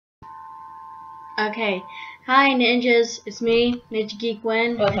Okay, hi ninjas, it's me, Ninja Geek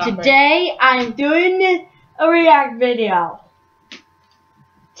Nguyen, and today I'm doing a react video.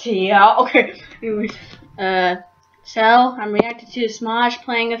 Okay, anyways, so I'm reacting to Smosh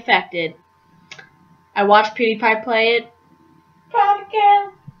playing Affected. I watched PewDiePie play it,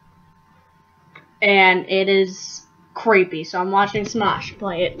 and it is creepy, so I'm watching Smosh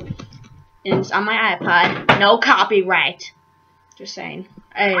play it. And it's on my iPod, no copyright. Just saying.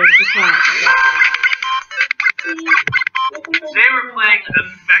 I just want to. Today we're playing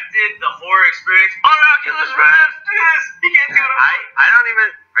Affected, the horror experience. Oh no, Oculus Rift! Yes! He can't do it. I don't even.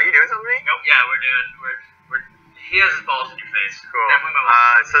 Are you doing something to me? Nope. Yeah, we're. He has his balls in your face. Cool.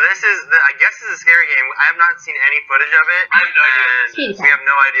 So this is I guess this is a scary game. I have not seen any footage of it. I have no idea. We have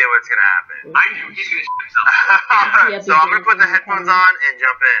no idea what's gonna happen. I do. He's gonna shit himself. Alright, so I'm gonna put the headphones on and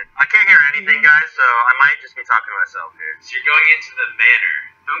jump in. I can't hear anything, guys, so I might just be talking to myself here. So you're going into the manor.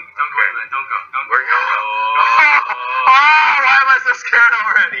 Don't go. Don't go. We're going. Oh, why am I so scared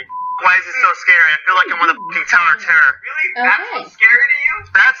already? Why is it so scary? I feel like I'm on the fucking Tower of Terror. Really? That's what's scary to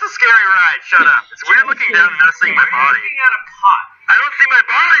you? That's a scary ride. Shut up. It's weird looking down and not seeing my body. You're looking at a pot. I don't see my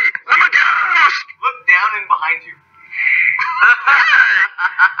body. Oh my gosh! Look down and behind you. Hey!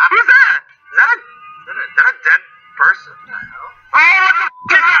 Who's that? Is that a dead person? What the hell? Oh, what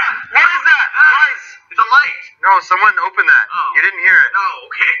the f*** is that? What is that? Lights! It's a light. No, someone opened that. Oh. You didn't hear it. No,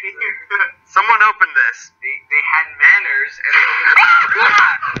 okay. Someone opened this. They had manners and they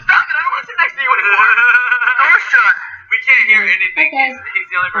opened. Stop it! I don't want to sit next to you anymore. Door shut. We can't hear anything. Okay. He's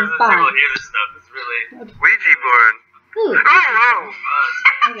the only person that's able to hear this stuff. It's really. Ouija board. Ooh. Oh,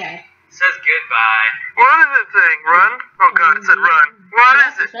 Okay. It says goodbye. what is it saying? Run? Oh god, it said run. What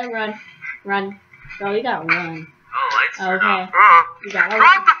is it? It said run. Run. Oh, you got run. Oh, lights turned Okay. off. Oh. You got What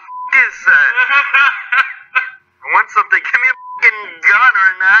run. the f*** is that? I want something. Give me a f***ing gun or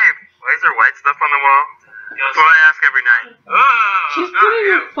a knife. Why is there white stuff on the wall? That's what I ask every night. She's putting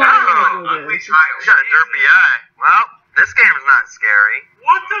her phone over Ugly there. child. You got a derpy eye. Well, this game's not scary.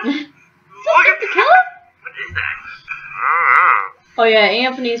 What the? Look at the killer? What is that? I don't know. Oh yeah,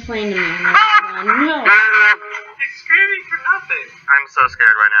 Anthony's playing to me. No. He's screaming for nothing. I'm so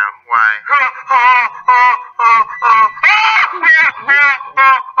scared right now. Why?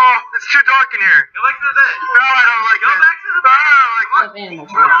 It's too dark in here. Go back to the bed. No, I don't like Go it. back to the bed. I don't like Of it. animals.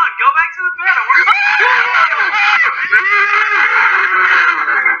 Come on, go back to the bed.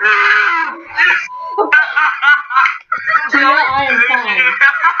 Tia, I am fine.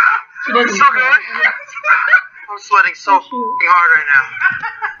 She doesn't So good. I'm sweating so f***ing hard right now.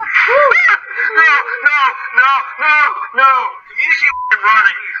 No. Communicate with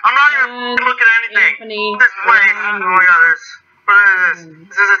running. I'm not even looking at anything. Anthony. This place. Oh my god, what is this?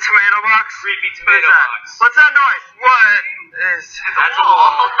 Is this a tomato box? Creepy What is tomato that? box. What's that noise? What is? That's a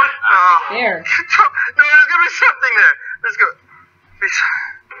wall. Oh. There. No, there's gonna be something there. There's gonna be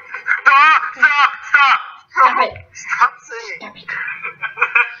Stop! Stop it. Stop singing. Stop it.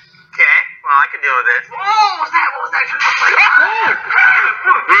 Okay, well I can deal with this. What was that?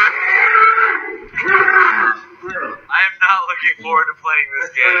 I am not looking forward to playing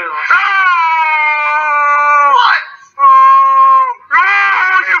this game. What? No,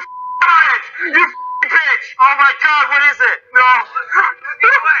 you bitch! You bitch! Oh my god, what is it? No.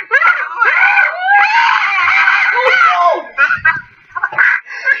 Get away!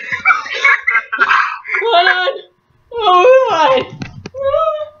 Hold on. Oh my.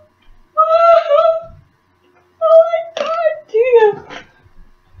 Oh my god, Tia.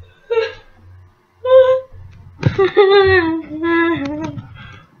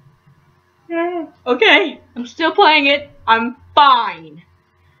 Okay, I'm still playing it. I'm fine.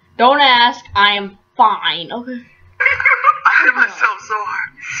 Don't ask. I am fine. Okay. I hit myself so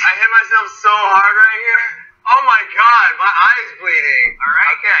hard right here. Oh my god, my eye's bleeding.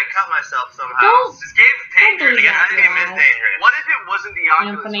 Alright, okay, I cut myself somehow. Don't. This game's dangerous. Don't do that. This game is dangerous. What if it wasn't the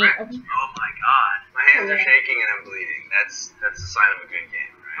Oculus Anthony. Rift? Oh my god. My hands are shaking and I'm bleeding. That's a sign of a good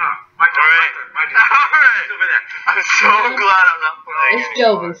game. Huh. My turn. Alright. Over there. I'm so glad I'm not playing It's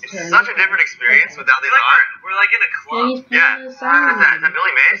anymore. Jovin's turn. It's such a different experience without these eyes. We're like in a club. And he's playing the song. What is that? Is that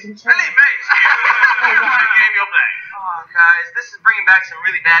Billy Mays? Doesn't tell. Hey, Mace. What game you'll play? Oh, guys, this is bringing back some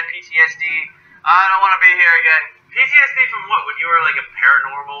really bad PTSD. I don't want to be here again. PTSD from what? When you were like a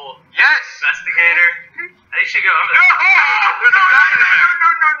paranormal investigator? You should go over there. There's a guy there.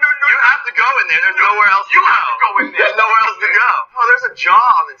 No. You have to go in there. There's nowhere else to go. You have to go in there. There's nowhere else to go. Oh, there's a jaw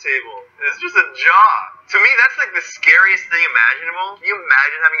on the table. It's just a jaw. To me, that's like the scariest thing imaginable. Can you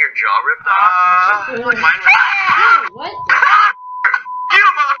imagine having your jaw ripped off? Like mine. What? You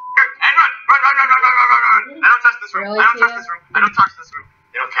motherfucker! And run! I don't touch this room. Really, I don't touch Tia? this room. I don't touch this room.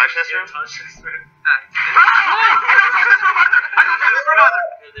 You don't touch this room? Touch this room. I don't touch this room either! I don't touch this room either!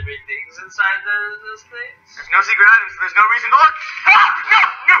 Are there big things inside those things? There's no secret items, so there's no reason to look! No!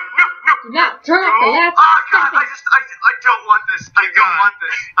 Do not turn off the lights. Oh god, I don't want this. I don't want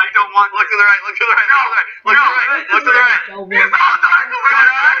this. I don't want this. Look to the right, look to the right, look to the right, look to the right, look to the right. Go It's all dark over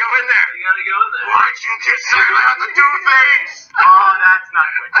there. Go in there. You gotta go in there. Why'd you keep saying I have to do things? Oh, that's not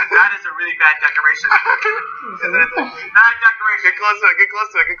good. That is a really bad decoration. Bad decoration. Get close to it, get close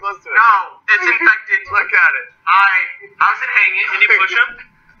to it, get close to it. No, it's infected. Look at it. How's it hanging? Can you push him?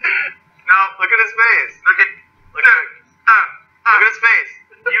 No. Look at his face. Look at his face.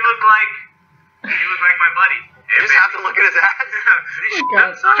 You look like my buddy. You just have to look at his ass.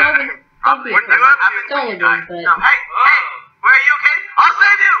 Don't look at him, but... No, hey, where are you okay? I'll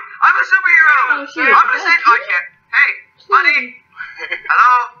save you. I'm a superhero. Oh, shoot. I'm gonna save you. I can't. Hey, buddy.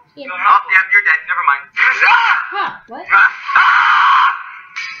 Hello. Oh, yeah, you're dead. Never mind. Huh, what? Where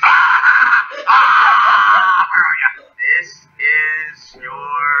are you? This is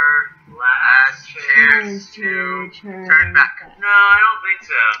your last chance to turn back. No, I don't think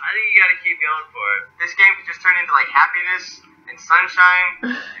so. I think you gotta keep going for it. This game could just turn into like happiness and sunshine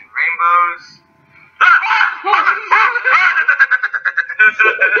and rainbows.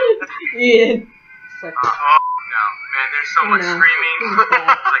 Ian. Oh no, man, there's so much screaming.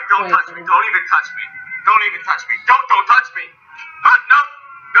 Like, don't touch me. Don't even touch me. Don't even touch me. Don't touch me. No.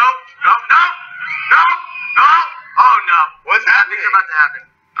 Oh no. What's happening? Things are about to happen.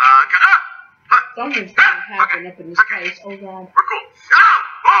 Something's gonna happen up in this place. Oh god. We're cool.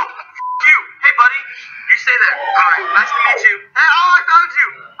 Oh, you. Hey, buddy. You stay there. All right. Nice to meet you. Hey, I found you.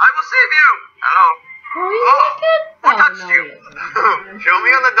 I will save you. Hello. Are you naked? Who touched you? Show me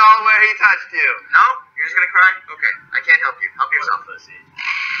on the doll where he touched you. No? You're just gonna cry? Okay. I can't help you. Help yourself. What's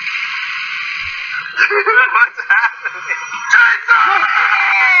happening? Jason!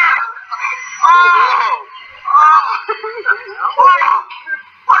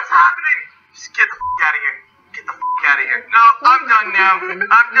 What's happening? Just get the f*** out of here. Get the f*** out of here. No, I'm done now.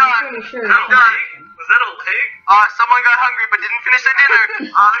 I'm done. I'm done. Was that a leg? Someone got hungry but didn't finish their dinner.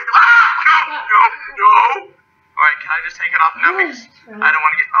 No. Alright, can I just take it off now? I don't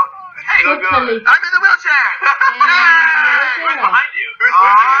want to get... Oh, hey. I'm in the wheelchair. Who's behind you? No.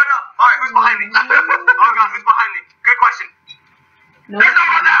 Alright, who's behind me? Oh god, who's behind me? Good question. No. There's no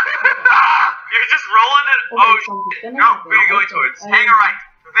one there. You're just rolling it. Oh, shit. No, who are you going towards? Hang a right.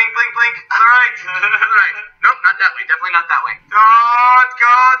 Blink. To the right. Nope, not that way. Definitely not that way. Don't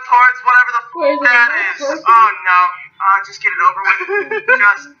go towards whatever the f that is. Oh no. Just get it over with.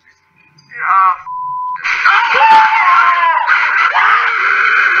 Just.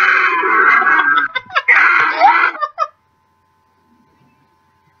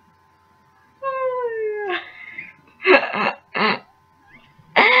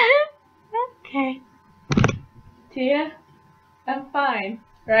 Okay. Tia, I'm fine.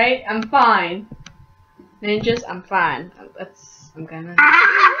 Right? I'm fine. Ninjas, I'm fine. I'm gonna... Alicia,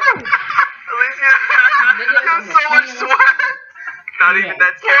 you have so much sweat. Not even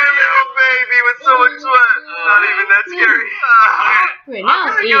that scary. Poor little baby with so much sweat. Not even that scary. Wait, now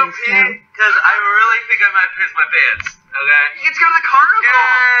it's Ian's turn. Because I really think I might piss my pants. Okay? Let's go to the carnival.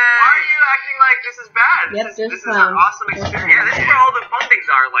 Yay. Why are you acting like this is bad? Yep, this is an awesome experience. Yeah, this is where all the fun things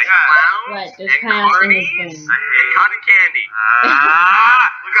are, like clowns What? There's and clowns in this carnies game. and cotton candy.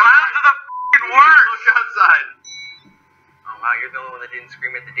 Clowns are the f***ing worst. Look outside. Oh wow, you're the only one that didn't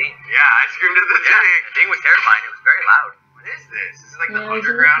scream at the ding. Yeah, I screamed at the ding. The ding was terrifying. It was very loud. What is this? This is like the Yeah, it's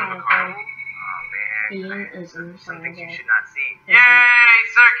in the underground of a carnival. carnival. Oh man. Ian is in Some things you the should not see. Yeah. Yay,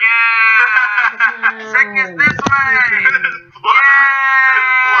 circus! Circus this way!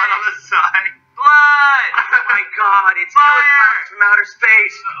 Blood on the side. Blood! Oh my god, it's killer clowns from outer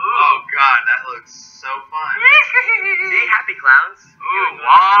space. Oh god, that looks so fun. See, happy clowns. Ooh,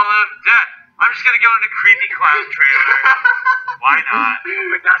 wall of death. I'm just gonna go into creepy clown trailer. Why not?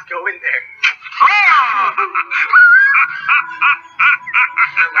 But not go in there.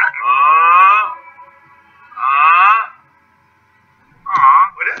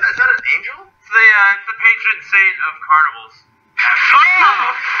 What is that? Is that an angel? It's the patron saint of carnivals.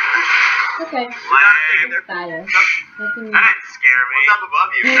 Okay. Lame. Fire. That didn't scare me. What's up above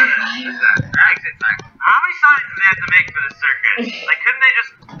you? What is that? Exit sign. How many signs do they have to make for the circus? Like, couldn't they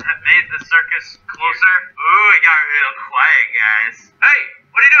just have made the circus closer? Ooh, it got real quiet, guys. Hey,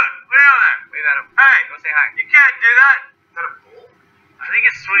 what are you doing? What are you doing there? Wave at him. Hey, go say hi. You can't do that. Is that a bull? I think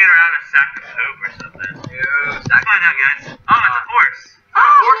it's swinging around a sack of poop or something. Let's find out, guys. Oh, it's a horse. A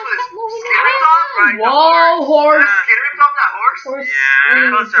horse with his skin ripped off? Right, Whoa, horse! Skin ripped off that horse? Horse.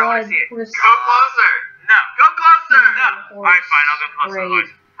 Yeah, closer, I wanna see it. Horse. Go closer. No. Go closer. No. Alright, fine, I'll go close to the horse.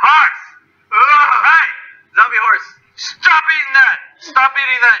 Horse! Hey! Zombie horse. Stop eating that! Stop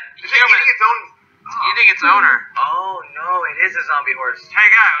eating that Is it human! eating its own? It's eating its owner. Oh no, it is a zombie horse. Hey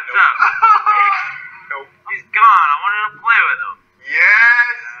guy, what's up? Nope. He's gone. I wanted to play with him.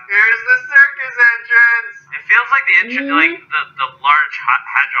 Yes, here's the circus entrance. It feels like the like the large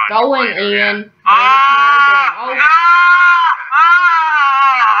hedgehog. Go in, Ian. Oh! Oh. No!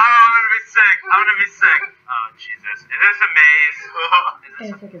 Oh, I'm gonna be sick. I'm gonna be sick. Oh Jesus! Is this a maze?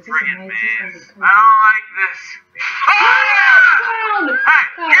 Is this a friggin' maze? I don't like this. Down. Hey,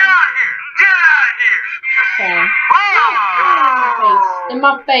 get out of here! Get out of here! Okay. Oh! In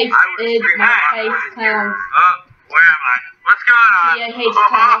my face. I would In scream my out. face, clowns. Where am I? What's going on? Yeah, I hate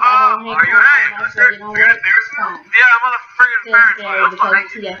clowns. I don't hate Are you clowns. right? I say, you know You're what? the Ferris wheel? Clowns. Yeah, I'm on the friggin' She's Ferris there wheel. because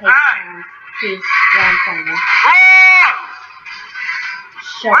Tia hates Hey! clowns. She's down somewhere. Oh!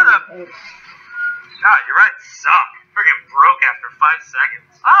 Shut Where the- up. Oak. God, your rides suck. Friggin' broke after 5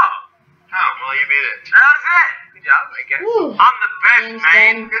 seconds. Oh! Oh, well, you beat it. That was it! Good job, I guess. Woo. I'm the best, Ian's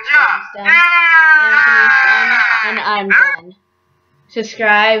man! done. Good job. Ian's done. Anthony's done. And I'm done.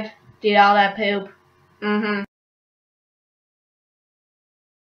 Subscribe. Did all that poop.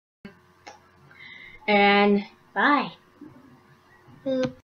 And bye. Poop.